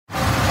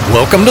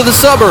Welcome to the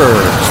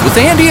suburbs with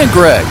Andy and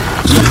Greg.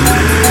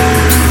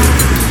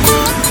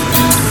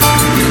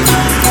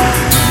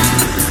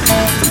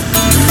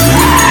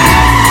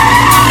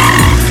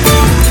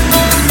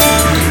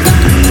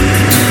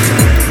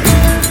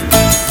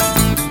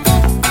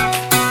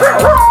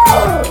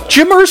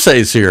 Jim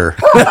Irsay's here.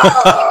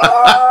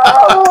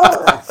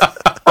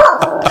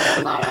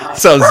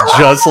 Sounds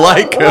just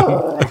like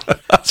him.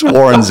 It's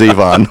Warren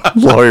Zevon,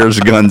 Lawyers,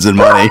 Guns, and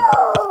Money.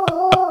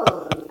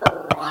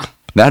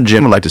 Now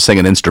Jim would like to sing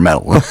an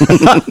instrumental.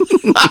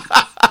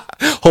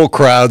 Whole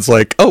crowd's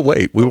like, oh,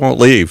 wait, we won't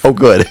leave. Oh,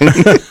 good.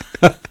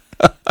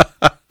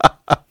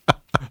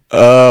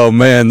 Oh,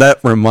 man, that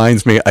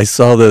reminds me. I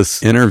saw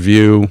this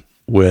interview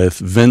with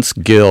Vince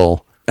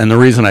Gill, and the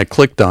reason I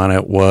clicked on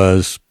it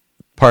was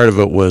part of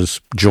it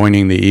was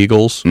joining the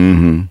Eagles.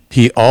 Mm-hmm.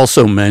 He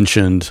also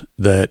mentioned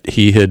that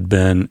he had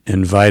been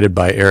invited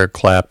by Eric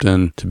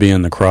Clapton to be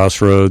in the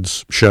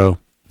Crossroads show.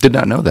 Did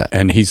not know that.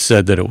 And he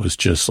said that it was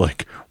just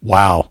like,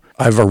 wow,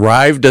 I've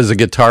arrived as a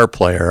guitar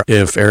player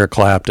if Eric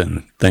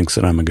Clapton thinks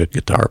that I'm a good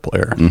guitar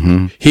player.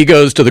 Mm-hmm. He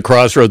goes to the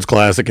Crossroads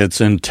Classic. It's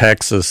in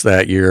Texas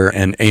that year,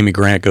 and Amy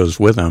Grant goes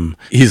with him.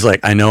 He's like,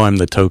 I know I'm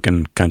the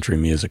token country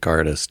music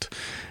artist,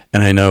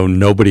 and I know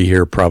nobody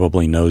here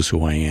probably knows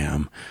who I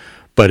am,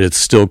 but it's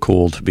still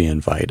cool to be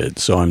invited,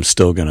 so I'm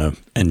still going to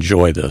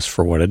enjoy this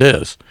for what it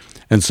is.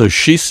 And so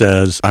she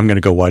says, I'm going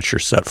to go watch your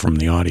set from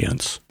the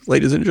audience.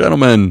 Ladies and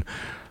gentlemen,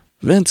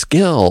 Vince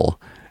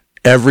Gill.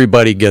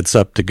 Everybody gets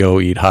up to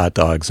go eat hot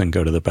dogs and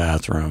go to the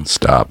bathroom.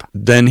 Stop.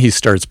 Then he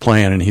starts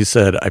playing, and he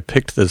said, I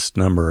picked this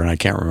number, and I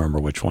can't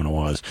remember which one it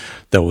was,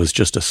 that was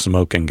just a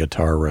smoking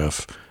guitar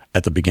riff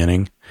at the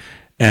beginning.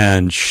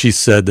 And she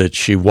said that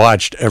she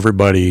watched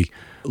everybody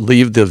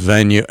leave the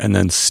venue and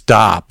then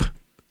stop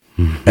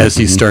as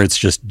he starts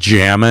just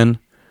jamming.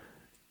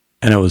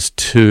 And it was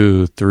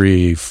 2,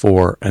 3,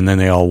 4, and then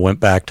they all went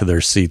back to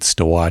their seats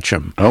to watch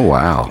him. Oh,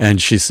 wow.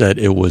 And she said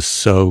it was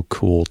so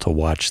cool to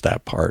watch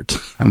that part.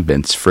 I'm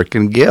Vince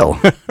frickin' Gill.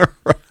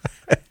 Right.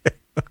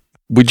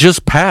 We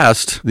just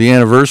passed the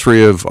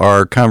anniversary of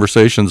our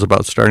conversations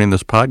about starting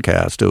this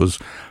podcast. It was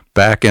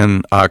back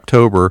in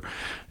October,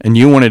 and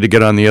you wanted to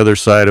get on the other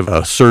side of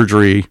a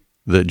surgery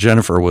that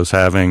Jennifer was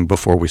having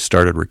before we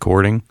started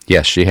recording.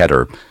 Yes, she had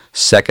her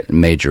second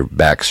major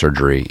back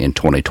surgery in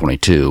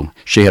 2022.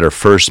 She had her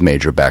first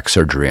major back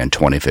surgery in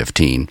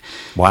 2015.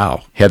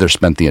 Wow. Heather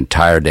spent the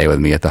entire day with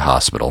me at the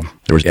hospital.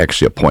 There was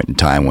actually a point in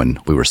time when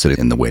we were sitting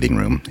in the waiting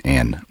room,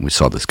 and we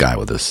saw this guy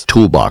with this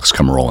toolbox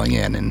come rolling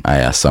in, and I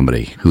asked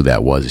somebody who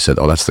that was. He said,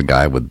 oh, that's the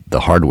guy with the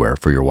hardware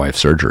for your wife's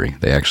surgery.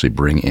 They actually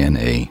bring in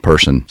a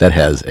person that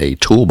has a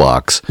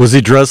toolbox. Was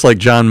he dressed like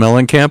John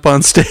Mellencamp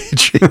on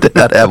stage? He did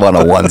not have on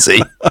a onesie.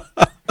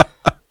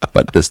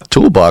 But this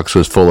toolbox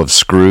was full of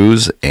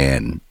screws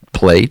and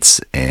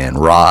plates and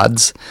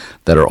rods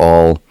that are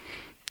all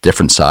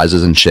different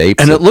sizes and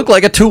shapes. And it looked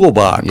like a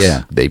toolbox.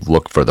 Yeah. They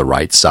look for the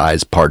right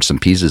size parts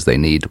and pieces they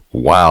need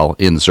while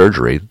in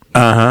surgery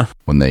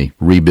when they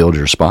rebuild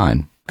your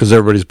spine. Because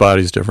everybody's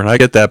body's different. I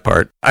get that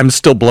part. I'm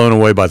still blown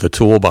away by the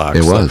toolbox.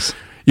 It was.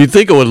 You'd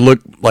think it would look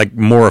like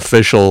more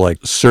official, like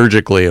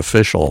surgically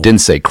official.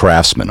 Didn't say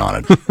Craftsman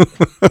on it.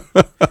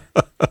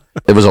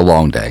 It was a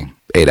long day.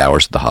 8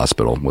 hours at the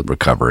hospital with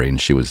recovery,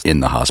 and she was in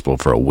the hospital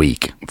for a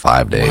week,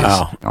 5 days.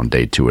 Wow. On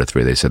day 2 or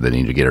 3, they said they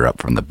needed to get her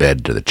up from the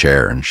bed to the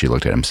chair, and she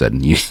looked at him and said,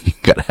 you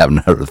got to have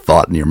another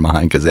thought in your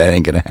mind because that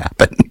ain't going to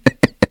happen.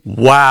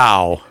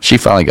 Wow. She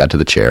finally got to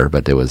the chair,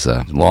 but it was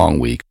a long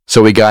week.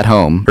 So we got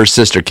home. Her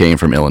sister came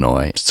from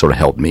Illinois, sort of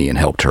helped me and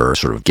helped her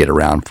sort of get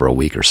around for a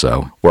week or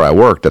so. Where I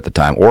worked at the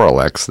time,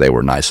 Oralex, they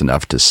were nice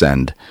enough to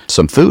send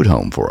some food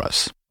home for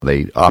us.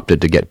 They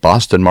opted to get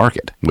Boston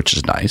Market, which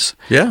is nice.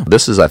 Yeah.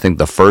 This is, I think,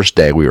 the first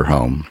day we were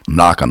home.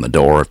 Knock on the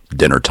door,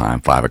 dinner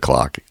time, 5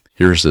 o'clock.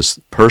 Here's this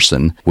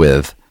person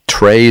with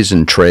trays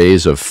and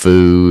trays of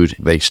food.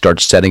 They start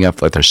setting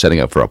up like they're setting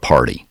up for a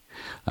party.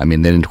 I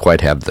mean, they didn't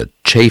quite have the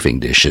chafing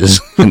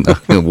dishes and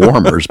the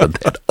warmers, but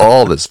they had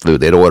all this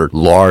food. They'd ordered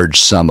large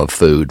sum of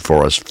food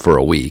for us for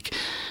a week.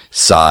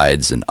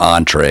 Sides and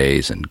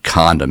entrees and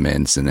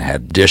condiments, and it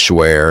had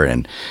dishware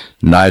and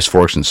knives,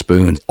 forks, and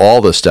spoons. All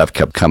this stuff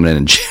kept coming in,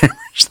 and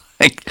Jennifer's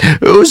like,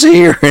 who's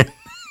here?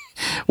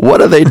 What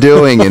are they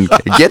doing? And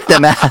get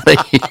them out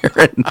of here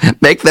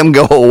and make them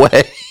go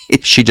away.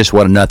 She just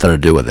wanted nothing to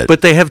do with it.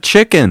 But they have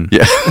chicken.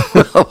 Yeah.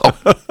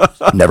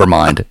 Never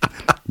mind.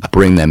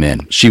 Bring them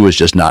in. She was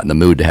just not in the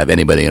mood to have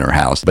anybody in her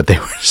house, but they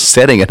were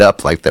setting it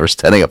up like they were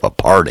setting up a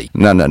party.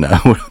 No.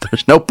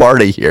 There's no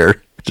party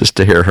here. Just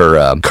to hear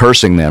her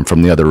cursing them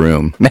from the other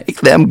room.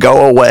 Make them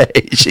go away,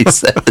 she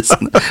says.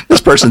 This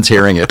person's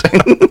hearing it.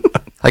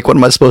 Like, what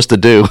am I supposed to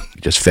do?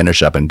 Just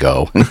finish up and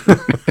go.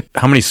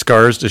 How many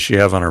scars does she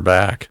have on her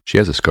back? She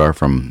has a scar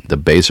from the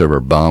base of her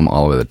bum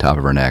all the way to the top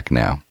of her neck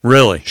now.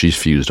 Really? She's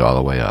fused all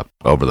the way up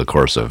over the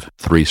course of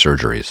 3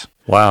 surgeries.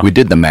 Wow. We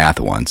did the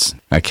math once.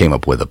 I came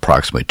up with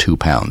approximately 2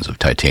 pounds of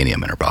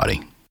titanium in her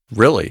body.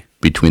 Really?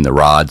 Between the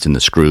rods and the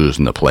screws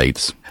and the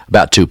plates.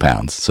 About 2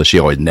 pounds. So she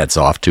always nets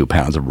off 2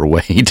 pounds of her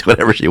weight,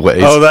 whatever she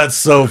weighs. Oh, that's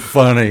so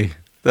funny.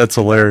 That's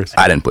hilarious.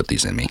 I didn't put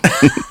these in me.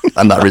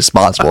 I'm not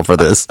responsible for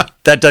this.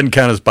 That doesn't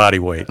count as body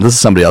weight. This is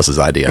somebody else's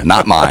idea,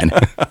 not mine.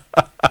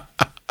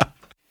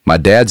 My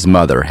dad's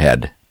mother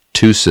had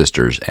 2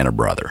 sisters and a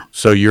brother.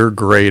 So your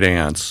great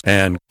aunts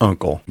and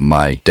uncle.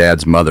 My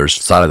dad's mother's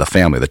side of the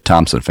family, the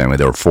Thompson family,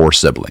 there were 4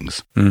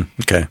 siblings.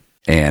 Okay.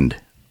 And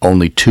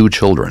only 2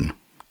 children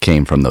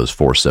came from those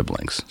 4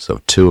 siblings.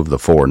 So 2 of the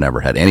 4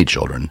 never had any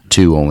children.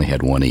 2 only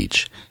had 1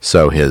 each.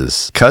 So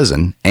his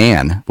cousin,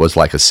 Anne, was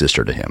like a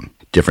sister to him.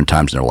 Different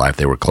times in their life,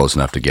 they were close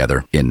enough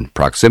together in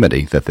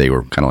proximity that they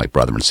were kind of like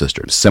brother and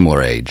sister,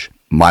 similar age.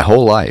 My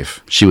whole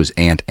life, she was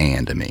Aunt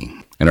Anne to me.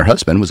 And her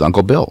husband was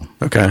Uncle Bill.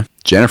 Okay.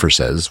 Jennifer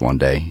says one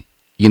day,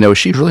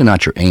 she's really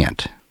not your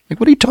aunt. Like,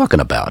 what are you talking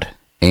about?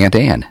 Aunt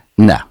Anne.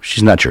 No,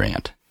 she's not your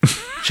aunt.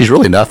 She's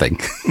really nothing.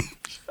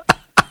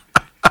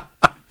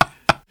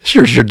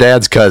 She's your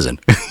dad's cousin.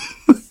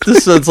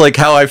 This sounds like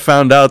how I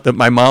found out that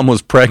my mom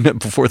was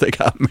pregnant before they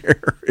got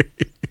married.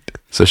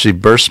 So she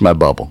burst my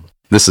bubble.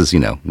 This is,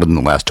 within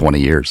the last 20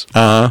 years.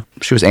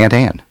 She was Aunt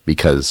Anne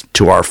because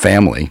to our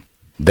family,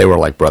 they were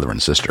like brother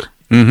and sister,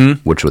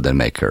 which would then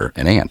make her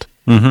an aunt.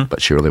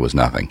 But she really was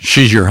nothing.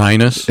 She's your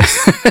highness.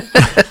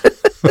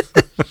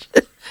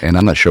 And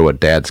I'm not sure what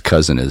dad's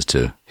cousin is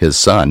to his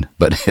son,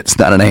 but it's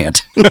not an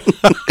aunt.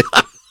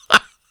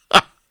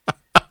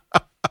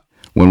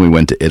 When we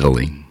went to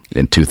Italy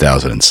in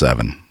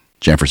 2007,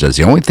 Jennifer says,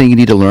 the only thing you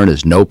need to learn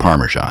is no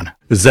Parmesan.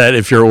 Is that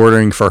if you're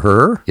ordering for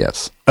her?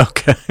 Yes.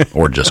 Okay.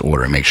 Or just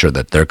ordering, make sure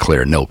that they're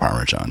clear, no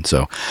Parmesan.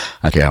 So,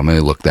 okay, I'm going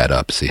to look that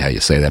up, see how you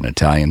say that in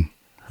Italian.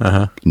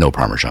 No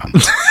Parmesan.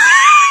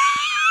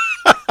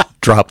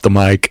 Drop the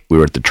mic. We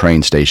were at the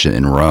train station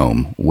in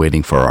Rome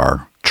waiting for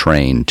our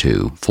train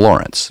to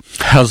Florence.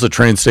 How's the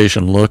train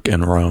station look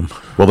in Rome?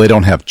 Well, they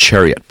don't have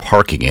chariot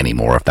parking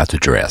anymore, if that's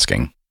what you're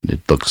asking.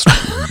 It looks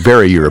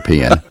very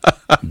European.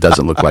 It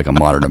doesn't look like a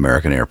modern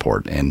American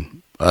airport.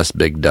 And us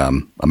big,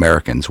 dumb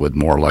Americans with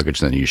more luggage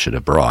than you should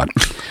have brought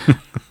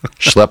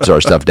schlepped our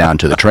stuff down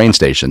to the train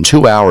station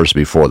 2 hours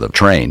before the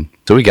train.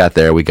 So we got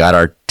there. We got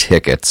our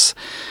tickets.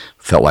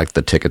 Felt like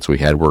the tickets we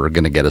had were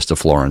going to get us to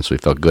Florence. We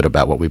felt good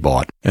about what we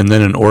bought. And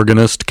then an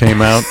organist came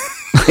out.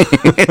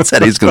 It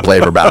said he's going to play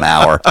for about an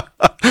hour.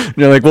 And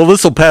you're like, well,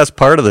 this will pass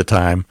part of the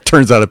time.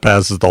 Turns out it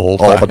passes the whole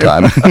time. All the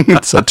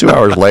time. So 2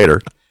 hours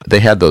later, they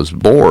had those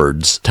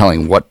boards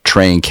telling what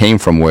train came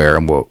from where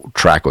and what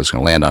track it was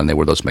going to land on. They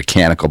were those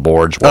mechanical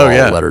boards where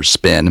all the letters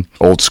spin,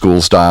 old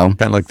school style.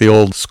 Kind of like the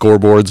old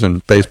scoreboards in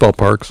baseball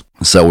parks.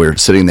 So we were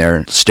sitting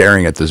there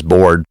staring at this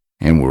board.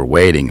 And we were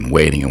waiting and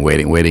waiting and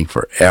waiting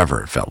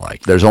forever, it felt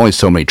like. There's only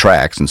so many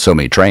tracks and so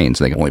many trains.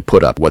 They can only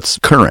put up what's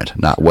current,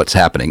 not what's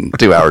happening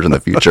 2 hours in the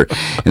future.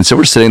 And so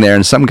we're sitting there,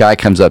 and some guy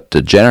comes up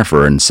to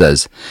Jennifer and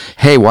says,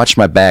 hey, watch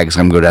my bags.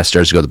 I'm going to go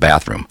downstairs to go to the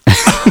bathroom.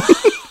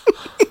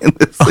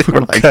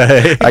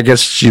 Okay. I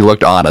guess she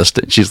looked honest.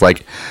 She's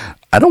like,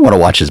 I don't want to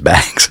watch his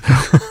bags.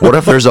 What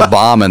if there's a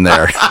bomb in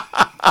there?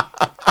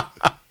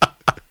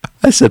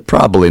 I said,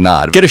 probably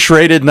not. Get a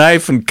serrated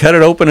knife and cut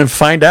it open and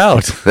find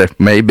out. There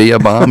may be a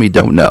bomb. You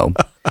don't know.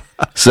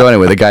 So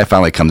anyway, the guy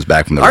finally comes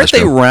back from the Aren't restroom.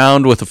 they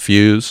round with a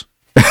fuse?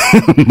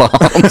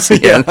 Bombs.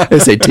 Yeah. They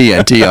say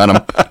TNT on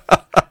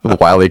them.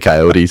 Wile E.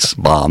 Coyote's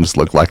bombs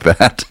look like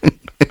that.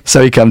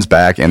 So he comes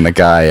back, and the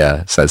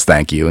guy says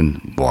thank you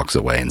and walks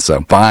away. And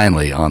so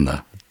finally on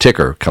the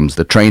ticker comes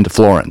the train to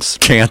Florence.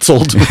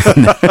 Canceled.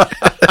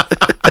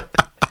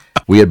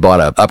 We had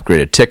bought an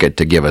upgraded ticket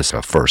to give us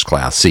a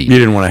first-class seat. You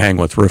didn't want to hang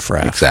with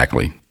riffraff.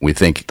 Exactly. We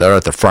think they're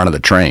at the front of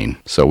the train,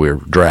 so we're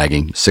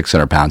dragging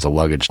 600 pounds of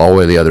luggage all the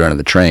way to the other end of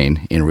the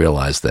train and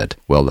realize that,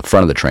 well, the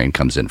front of the train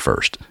comes in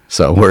first.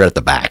 So we're at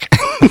the back.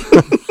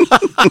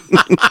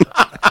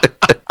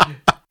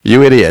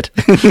 You idiot.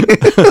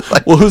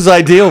 Well, whose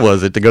idea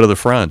was it to go to the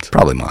front?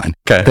 Probably mine.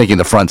 Okay. Thinking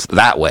the front's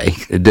that way.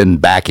 It didn't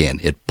back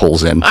in. It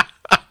pulls in.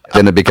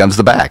 Then it becomes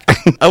the back.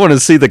 I want to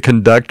see the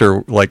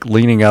conductor like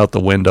leaning out the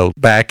window,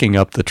 backing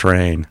up the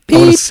train. I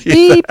want Beep, to see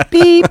beep,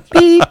 beep,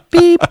 beep,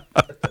 beep.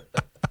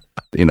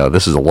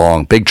 This is a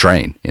long, big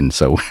train. And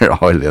so we're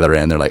all at the other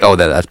end. They're like, oh,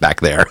 that's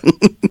back there.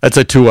 That's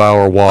a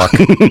 2-hour walk.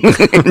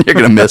 You're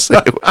going to miss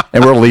it.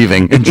 And we're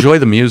leaving. Enjoy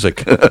the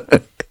music.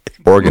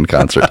 Organ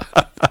concert.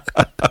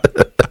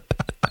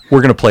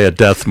 We're going to play a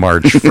death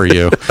march for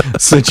you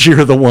since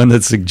you're the one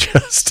that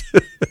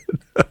suggested.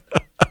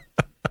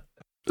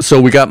 So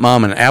we got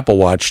Mom an Apple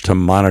Watch to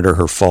monitor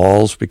her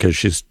falls because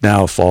she's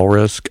now a fall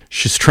risk.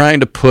 She's trying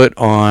to put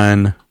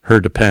on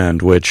her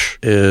Depend, which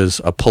is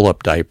a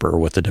pull-up diaper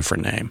with a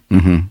different name.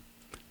 Mm-hmm.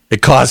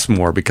 It costs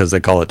more because they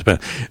call it Depend.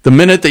 The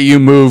minute that you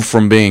move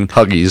from being...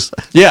 Huggies.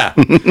 Yeah.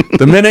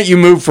 The minute you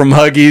move from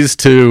Huggies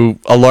to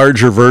a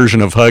larger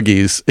version of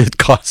Huggies, it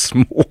costs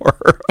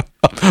more.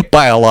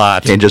 By a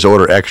lot. Can't just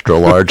order extra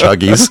large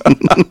Huggies.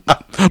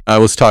 I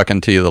was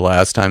talking to you the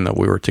last time that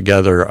we were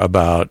together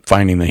about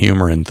finding the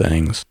humor in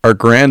things. Our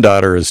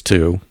granddaughter is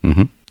 2.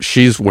 Mm-hmm.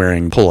 She's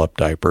wearing pull-up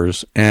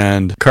diapers,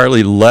 and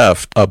Carly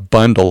left a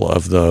bundle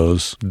of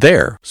those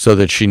there so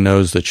that she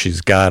knows that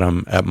she's got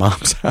them at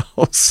Mom's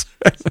house.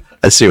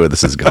 I see where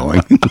this is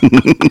going.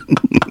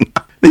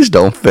 These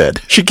don't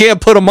fit. She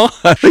can't put them on.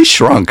 They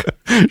shrunk.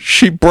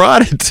 She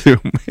brought it to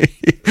me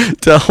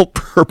to help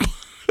her put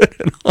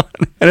it on.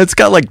 And it's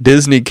got like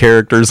Disney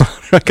characters on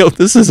it. I go,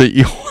 this isn't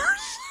yours.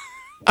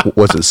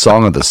 Was it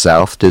Song of the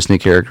South Disney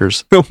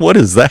characters? What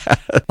is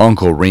that?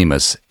 Uncle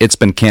Remus. It's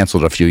been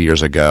canceled a few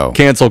years ago.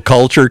 Cancel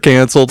culture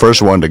canceled?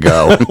 First one to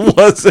go.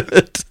 Was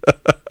it?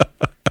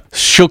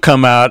 She'll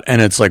come out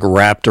and it's like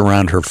wrapped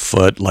around her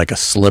foot like a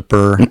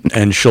slipper.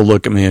 And she'll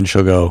look at me and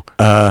she'll go,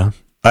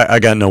 I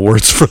got no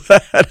words for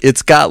that.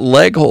 It's got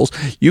leg holes.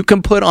 You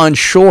can put on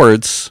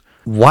shorts.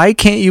 Why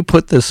can't you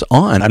put this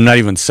on? I'm not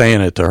even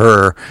saying it to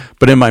her,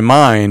 but in my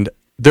mind,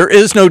 there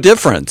is no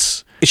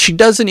difference. She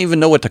doesn't even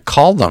know what to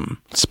call them.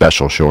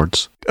 Special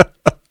shorts.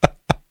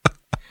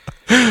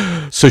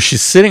 So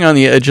she's sitting on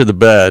the edge of the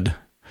bed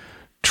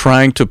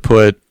trying to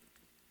put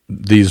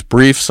these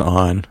briefs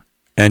on,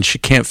 and she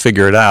can't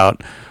figure it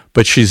out,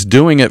 but she's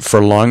doing it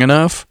for long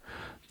enough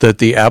that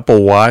the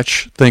Apple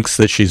Watch thinks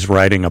that she's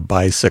riding a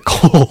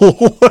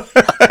bicycle.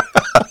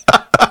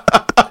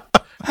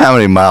 How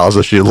many miles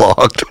has she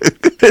logged?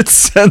 It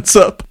sends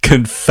up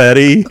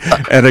confetti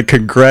and a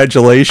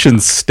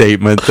congratulations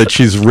statement that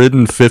she's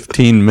ridden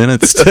 15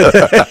 minutes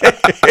today.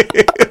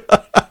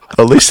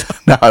 At least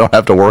now I don't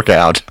have to work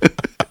out.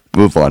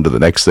 Move on to the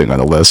next thing on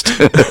the list.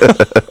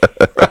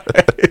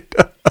 Right.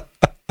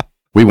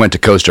 We went to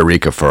Costa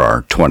Rica for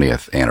our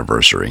 20th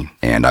anniversary,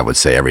 and I would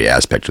say every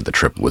aspect of the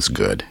trip was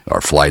good.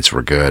 Our flights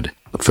were good.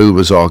 The food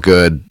was all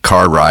good.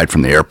 Car ride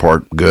from the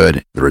airport,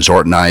 good. The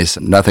resort, nice.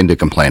 Nothing to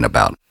complain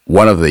about.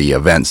 One of the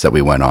events that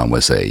we went on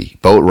was a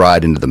boat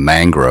ride into the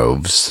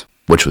mangroves,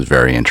 which was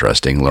very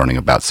interesting, learning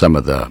about some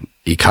of the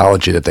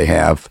ecology that they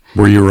have.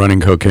 Were you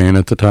running cocaine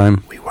at the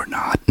time? We were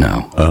not,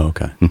 no. Oh,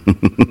 okay.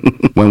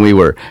 When we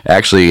were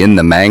actually in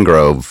the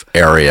mangrove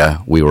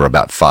area, we were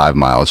about 5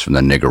 miles from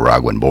the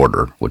Nicaraguan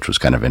border, which was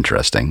kind of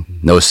interesting.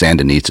 No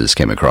Sandinistas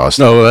came across.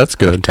 Oh, that's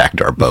good.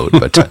 Attacked our boat,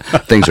 but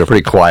things are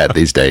pretty quiet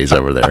these days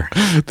over there.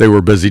 They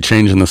were busy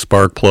changing the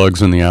spark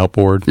plugs in the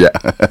outboard. Yeah.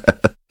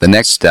 The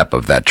next step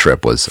of that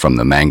trip was from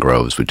the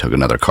mangroves. We took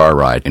another car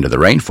ride into the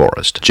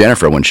rainforest.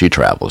 Jennifer, when she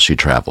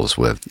travels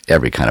with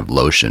every kind of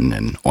lotion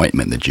and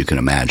ointment that you can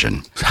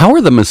imagine. How are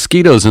the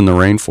mosquitoes in the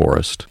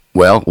rainforest?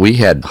 Well, we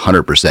had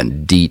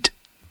 100% DEET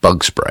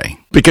bug spray.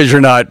 Because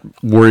you're not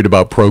worried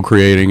about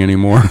procreating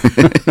anymore.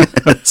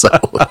 So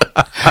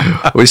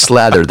we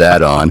slathered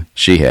that on.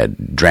 She had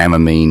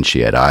Dramamine,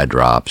 she had eye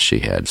drops, she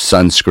had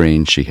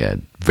sunscreen, she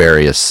had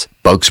various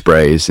bug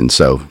sprays, and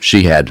so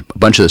she had a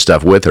bunch of the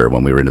stuff with her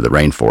when we were into the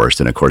rainforest,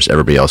 and of course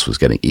everybody else was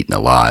getting eaten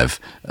alive,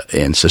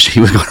 and so she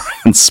was going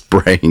around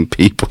spraying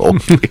people.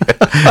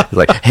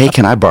 Like, hey,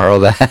 can I borrow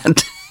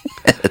that?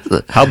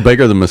 How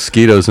big are the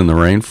mosquitoes in the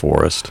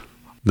rainforest?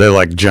 They're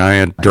like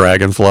giant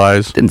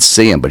dragonflies. Didn't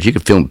see them, but you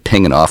could feel them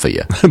pinging off of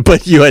you.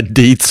 But you had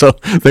DEET, so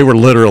they were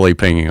literally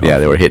pinging off. Yeah,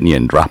 they were hitting you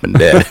and dropping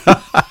dead.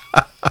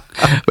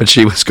 But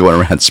she was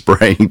going around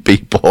spraying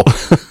people.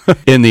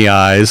 In the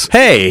eyes.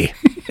 Hey!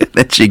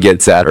 Then she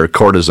gets out her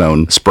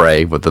cortisone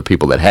spray with the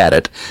people that had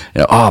it.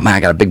 You know, oh, man, I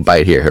got a big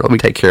bite here. Let me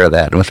take care of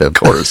that with the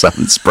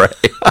cortisone spray.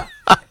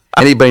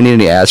 Anybody need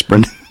any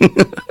aspirin?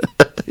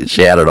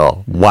 She had it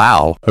all.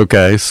 Wow.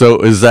 Okay, so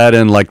is that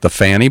in like the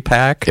fanny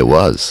pack? It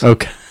was.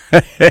 Okay.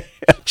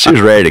 She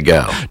was ready to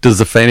go. Does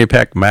the fanny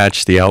pack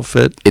match the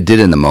outfit? It did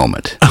in the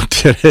moment. Oh,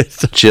 did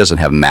it? She doesn't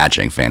have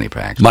matching fanny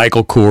packs.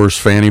 Michael Kors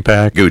fanny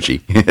pack?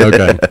 Gucci.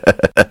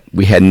 Okay.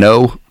 We had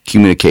no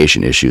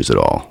communication issues at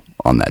all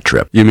on that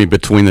trip. You mean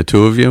between the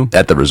two of you?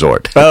 At the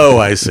resort. Oh,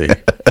 I see.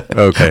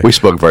 Okay. We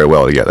spoke very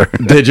well together.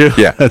 Did you?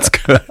 Yeah. That's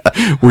good.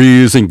 Were you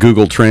using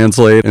Google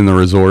Translate in the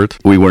resort?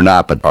 We were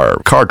not, but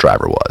our car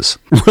driver was.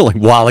 Really?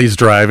 While he's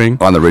driving?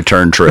 On the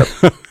return trip.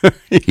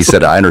 He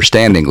said, I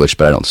understand English,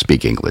 but I don't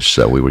speak English.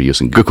 So we were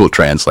using Google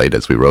Translate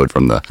as we rode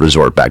from the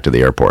resort back to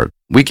the airport.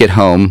 We get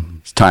home.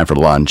 It's time for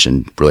lunch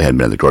and really hadn't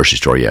been to the grocery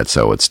store yet.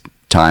 So it's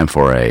time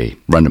for a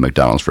run to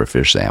McDonald's for a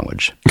fish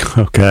sandwich.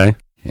 Okay.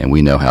 And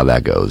we know how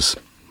that goes.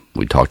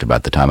 We talked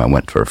about the time I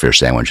went for a fish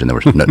sandwich and there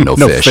was no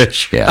No fish.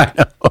 fish. Yeah.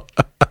 I know.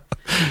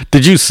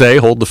 Did you say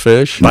hold the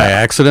fish by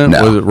accident?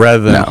 No. Was it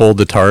rather than hold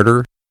the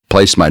tartar?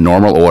 Placed my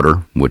normal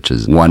order, which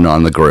is one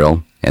on the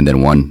grill and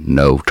then one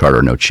no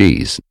tartar, no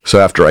cheese. So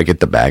after I get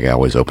the bag, I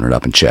always open it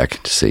up and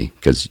check to see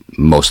because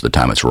most of the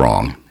time it's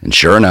wrong. And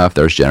sure enough,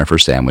 there's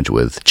Jennifer's sandwich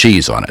with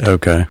cheese on it.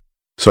 Okay.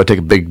 So I take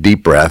a big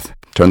deep breath,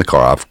 turn the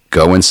car off,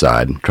 go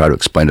inside, and try to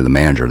explain to the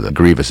manager the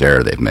grievous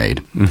error they've made.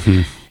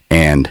 Mm-hmm.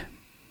 And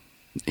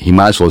he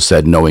might as well have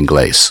said no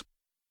Inglés.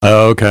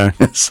 Oh, okay.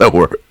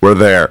 So we're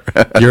there.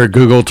 You're a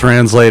Google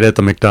Translate at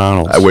the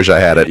McDonald's. I wish I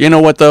had it. You know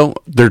what, though?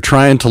 They're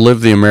trying to live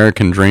the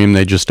American dream.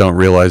 They just don't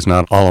realize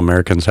not all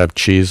Americans have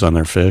cheese on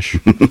their fish.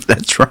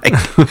 That's right.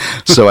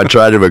 So I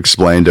tried to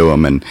explain to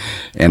him,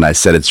 and I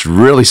said, it's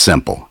really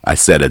simple. I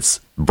said, it's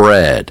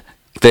bread,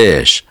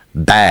 fish,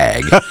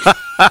 bag.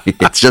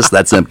 It's just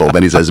that simple.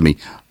 Then he says to me,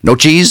 no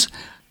cheese?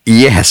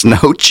 Yes,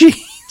 no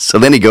cheese. So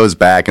then he goes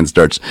back and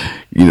starts,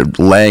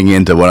 laying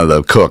into one of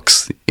the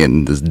cooks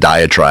in this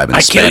diatribe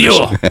in Spanish.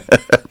 Kill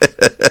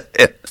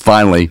you.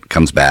 Finally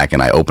comes back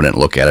and I open it and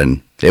look at it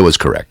and It was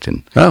correct,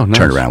 and nice.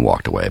 Turned around and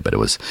walked away. But it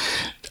was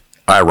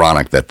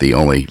ironic that the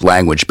only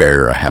language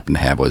barrier I happened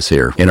to have was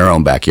here in our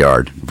own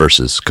backyard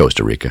versus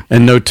Costa Rica.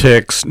 And no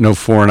ticks, no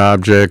foreign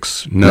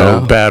objects,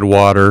 no bad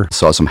water.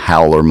 Saw some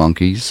howler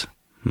monkeys.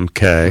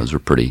 Okay. Those were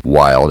pretty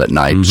wild at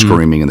night,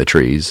 screaming in the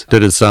trees.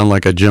 Did it sound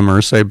like a Jim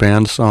Irsay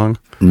band song?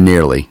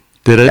 Nearly.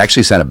 Did it?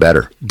 Actually sounded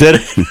better. Did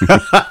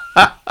it?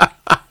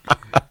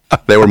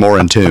 They were more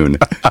in tune.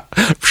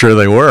 I'm sure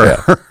they were.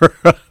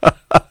 Yeah.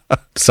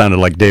 Sounded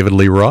like David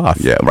Lee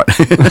Roth. Yeah, right.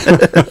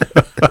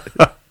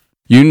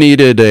 You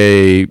needed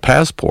a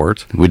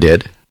passport. We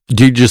did.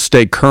 Do you just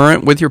stay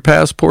current with your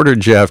passport, or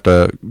did you have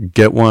to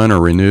get one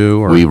or renew?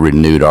 Or? We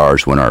renewed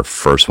ours when our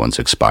first one's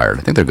expired.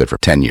 I think they're good for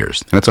 10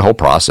 years. And it's a whole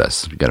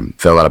process. You got to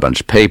fill out a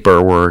bunch of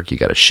paperwork. You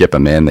got to ship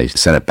them in. They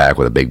send it back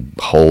with a big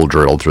hole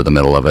drilled through the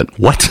middle of it.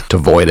 What? To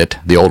void it.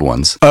 The old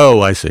ones. Oh,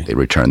 I see. They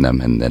return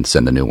them and then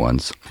send the new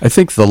ones. I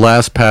think the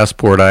last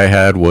passport I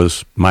had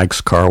was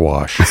Mike's Car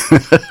Wash.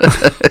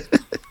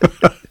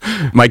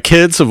 My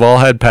kids have all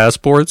had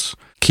passports.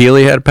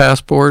 Keely had a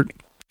passport.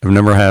 I've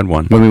never had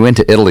one. When we went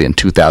to Italy in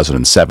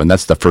 2007,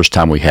 that's the first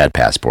time we had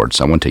passports.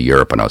 I went to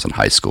Europe when I was in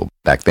high school.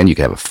 Back then, you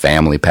could have a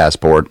family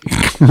passport.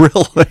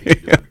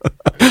 Really?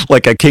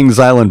 Like a Kings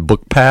Island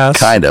book pass?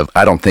 Kind of.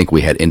 I don't think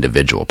we had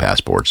individual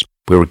passports.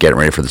 We were getting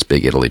ready for this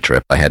big Italy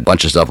trip. I had a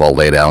bunch of stuff all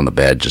laid out on the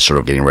bed, just sort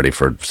of getting ready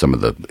for some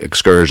of the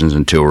excursions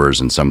and tours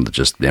and some of the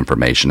just the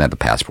information. I had the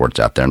passports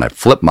out there, and I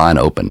flipped mine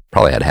open.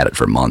 Probably had it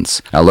for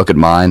months. I look at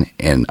mine,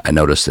 and I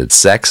noticed it's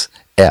sex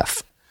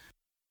F.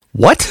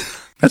 What?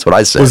 That's what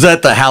I said. Was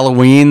that the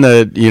Halloween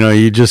that,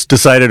 you just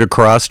decided to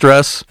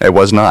cross-dress? It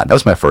was not. That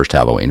was my first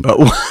Halloween.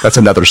 Oh. That's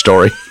another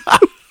story.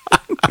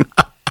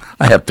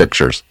 I have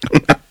pictures.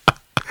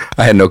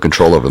 I had no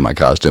control over my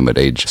costume at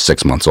age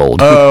 6 months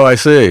old. Oh, I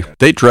see.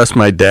 They dressed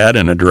my dad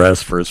in a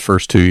dress for his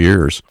first 2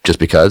 years. Just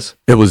because?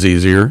 It was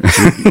easier.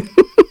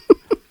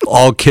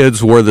 All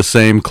kids wore the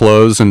same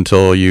clothes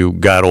until you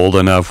got old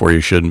enough where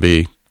you shouldn't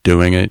be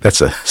doing it.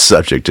 That's a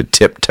subject to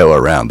tiptoe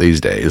around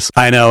these days.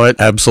 I know it.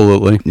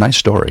 Absolutely. Nice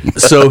story.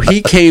 So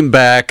he came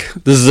back.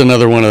 This is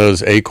another one of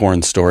those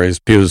acorn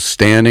stories. He was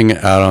standing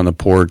out on the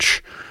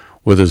porch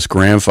with his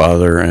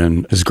grandfather,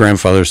 and his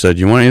grandfather said,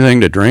 "You want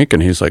anything to drink?"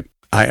 And he's like,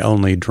 "I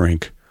only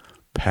drink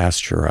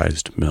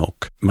pasteurized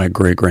milk." My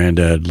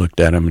great-granddad looked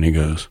at him and he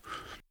goes,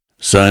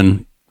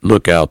 "Son,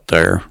 look out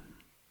there.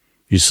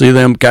 You see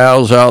them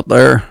cows out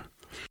there?"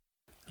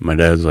 And my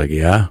dad's like,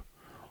 "Yeah."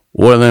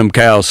 "What are them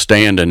cows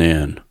standing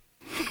in?"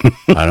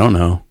 "I don't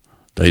know.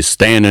 They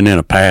standing in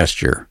a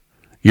pasture.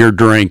 You're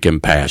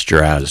drinking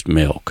pasteurized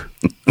milk."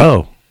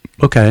 "Oh,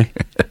 okay."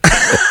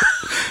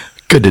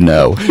 Good to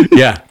know.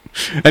 Yeah.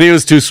 And he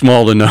was too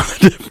small to know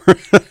the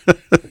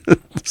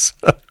difference.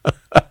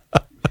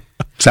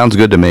 Sounds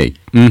good to me.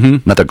 Mm-hmm.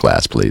 Another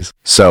glass, please.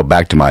 So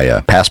back to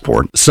my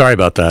passport. Sorry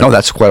about that. No,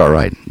 that's quite all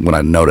right. When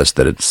I noticed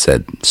that it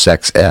said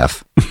sex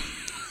F,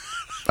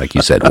 like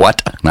you said,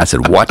 what? And I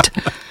said, what?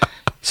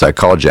 So I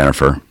called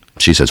Jennifer.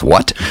 She says,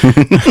 what?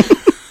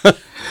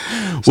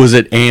 Was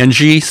it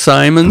Angie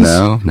Simons?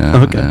 No.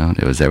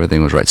 It was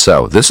everything was right.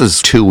 So this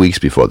is 2 weeks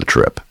before the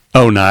trip.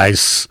 Oh,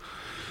 nice.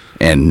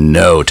 And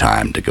no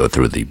time to go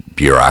through the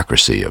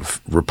bureaucracy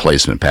of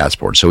replacement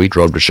passports. So we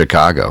drove to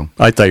Chicago.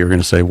 I thought you were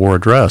going to say wore a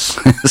dress.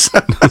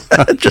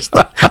 Just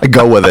I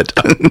go with it.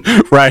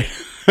 Right.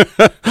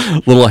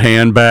 Little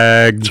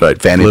handbag. That's right.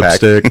 Fanny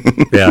lipstick.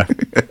 pack. Yeah.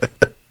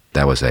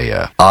 That was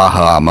a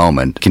aha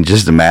moment. Can you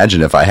just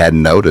imagine if I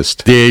hadn't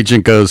noticed? The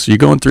agent goes, "You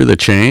going through the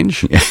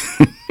change?"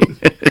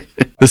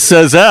 This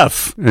says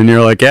F. And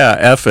you're like, yeah,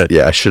 F it.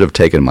 Yeah, I should have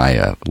taken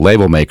my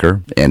label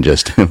maker and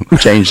just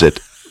changed it.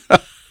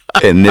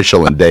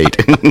 Initial and date.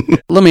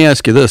 Let me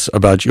ask you this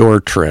about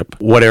your trip.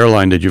 What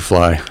airline did you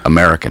fly?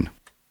 American.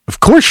 Of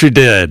course you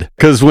did.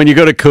 Because when you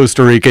go to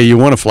Costa Rica, you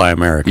want to fly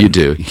American. You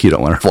do. You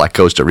don't want to fly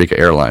Costa Rica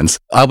Airlines.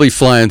 I'll be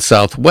flying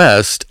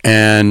Southwest,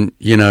 and,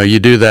 you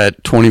do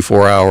that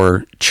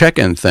 24-hour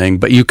check-in thing,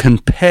 but you can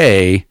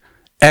pay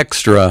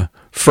extra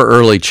for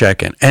early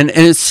check-in. And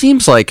it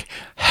seems like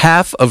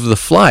half of the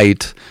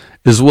flight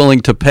is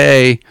willing to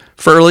pay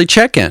for early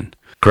check-in.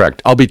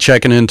 Correct. I'll be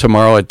checking in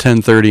tomorrow at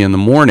 10:30 in the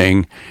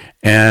morning,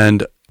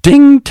 and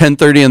ding,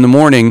 10:30 in the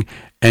morning,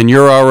 and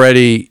you're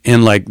already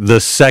in like the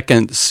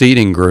second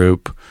seating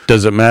group.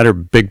 Does it matter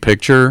big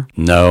picture?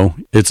 No.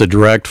 It's a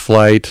direct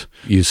flight.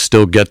 You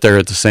still get there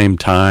at the same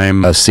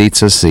time. A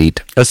seat's a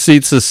seat. A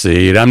seat's a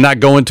seat. I'm not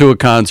going to a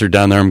concert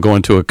down there. I'm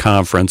going to a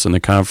conference, and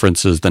the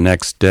conference is the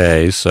next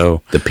day.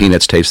 So the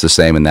peanuts taste the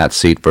same in that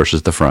seat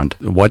versus the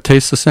front. What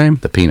tastes the same?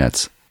 The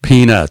peanuts.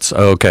 Peanuts.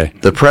 Oh, okay.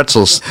 The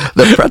pretzels.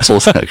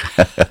 Can't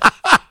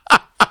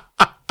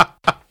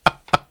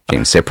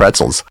even say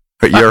pretzels.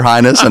 Your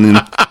Highness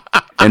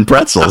and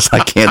pretzels. I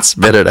can't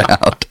spit it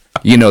out.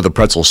 The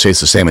pretzels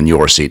taste the same in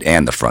your seat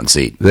and the front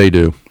seat. They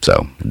do.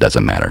 So it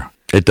doesn't matter.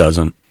 It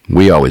doesn't.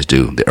 We always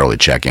do the early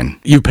check-in.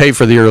 You pay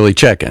for the early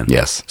check-in?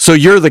 Yes. So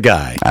you're the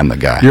guy? I'm the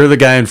guy. You're the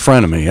guy in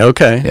front of me.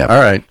 Okay. Yep.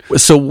 All right.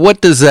 So what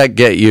does that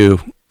get you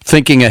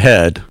Thinking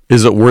ahead,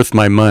 is it worth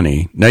my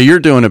money? Now, you're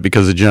doing it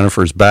because of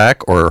Jennifer's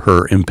back or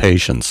her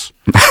impatience?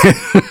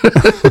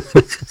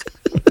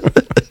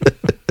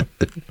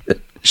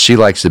 She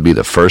likes to be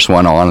the first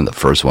one on and the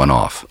first one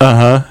off.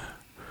 Uh-huh.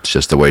 It's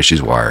just the way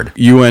she's wired.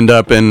 You end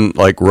up in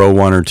like row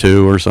 1 or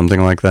 2 or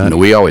something like that? And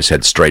we always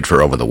head straight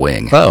for over the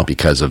wing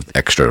because of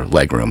extra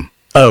legroom.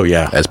 Oh,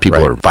 yeah. As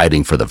people are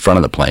fighting for the front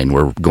of the plane,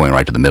 we're going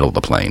right to the middle of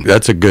the plane.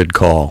 That's a good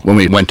call. When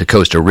we went to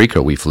Costa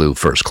Rica, we flew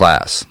first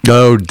class.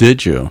 Oh,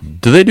 did you?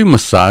 Do they do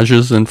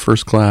massages in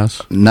first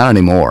class? Not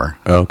anymore.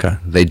 Oh, okay.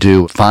 They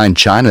do fine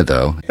china,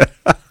 though.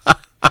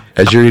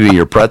 As you're eating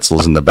your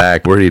pretzels in the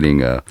back, we're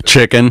eating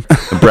chicken,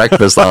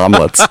 breakfast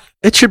omelets.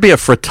 It should be a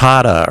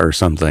frittata or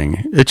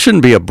something. It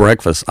shouldn't be a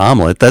breakfast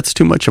omelet. That's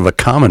too much of a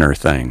commoner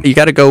thing. You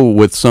got to go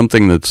with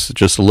something that's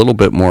just a little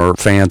bit more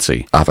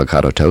fancy.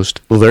 Avocado toast.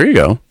 Well, there you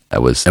go. I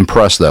was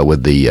impressed, though,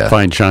 with the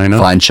fine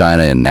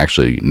china and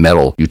actually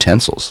metal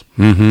utensils.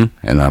 Mm-hmm.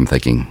 And I'm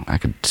thinking I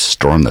could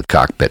storm the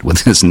cockpit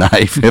with this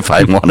knife if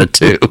I wanted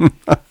to.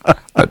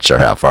 Not sure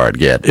how far I'd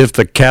get. If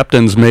the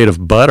captain's made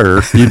of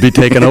butter, you'd be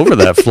taking over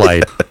that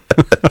flight.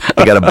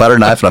 I got a butter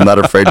knife, and I'm not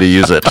afraid to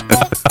use it.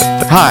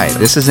 Hi,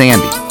 this is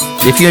Andy.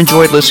 If you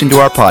enjoyed listening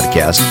to our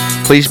podcast,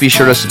 please be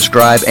sure to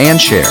subscribe and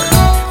share.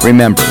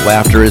 Remember,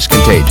 laughter is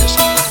contagious.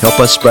 Help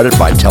us spread it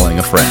by telling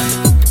a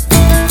friend.